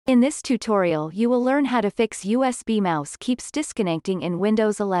In this tutorial you will learn how to fix USB mouse keeps disconnecting in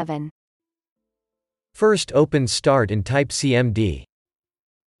Windows 11. First open Start and type CMD.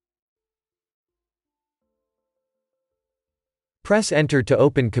 Press Enter to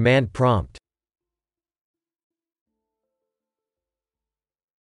open command prompt.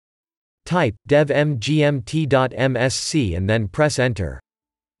 Type devmgmt.msc and then press Enter.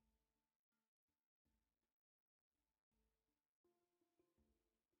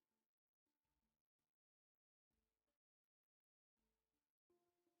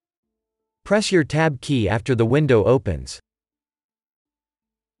 Press your Tab key after the window opens.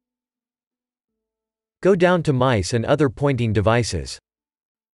 Go down to Mice and other pointing devices.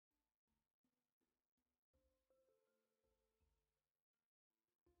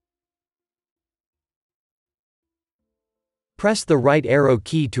 Press the right arrow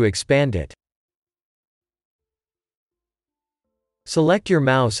key to expand it. Select your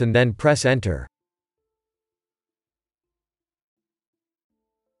mouse and then press Enter.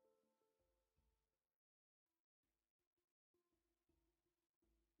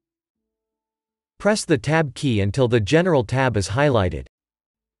 Press the Tab key until the General tab is highlighted.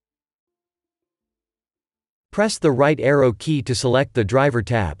 Press the right arrow key to select the Driver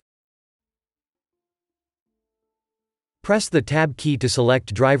tab. Press the Tab key to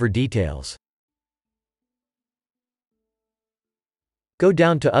select Driver Details. Go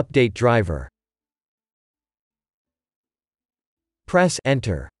down to Update Driver. Press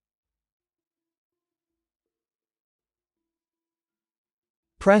Enter.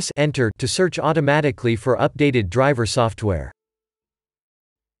 Press Enter to search automatically for updated driver software.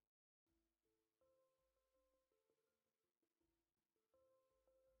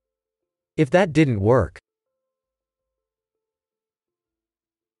 If that didn't work,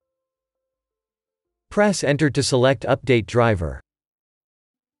 press Enter to select Update Driver.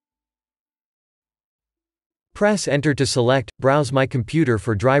 Press Enter to select Browse My Computer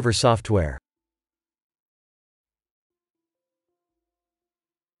for driver software.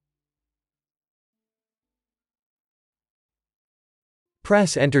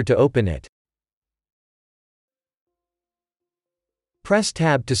 Press Enter to open it. Press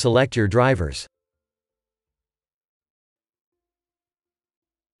Tab to select your drivers.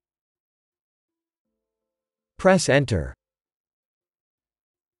 Press Enter.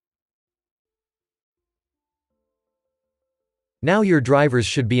 Now your drivers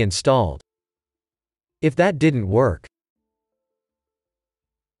should be installed. If that didn't work,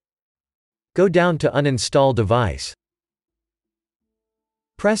 go down to Uninstall Device.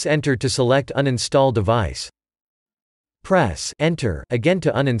 Press Enter to select Uninstall Device. Press Enter again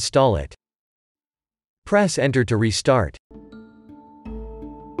to uninstall it. Press Enter to restart.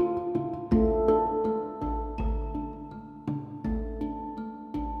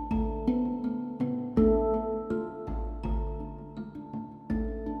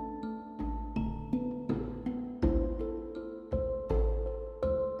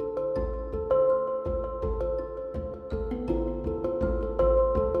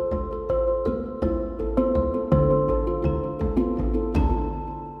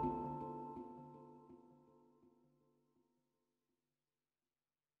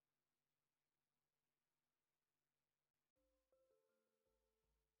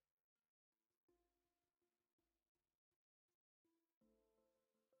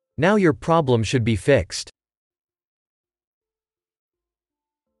 Now your problem should be fixed.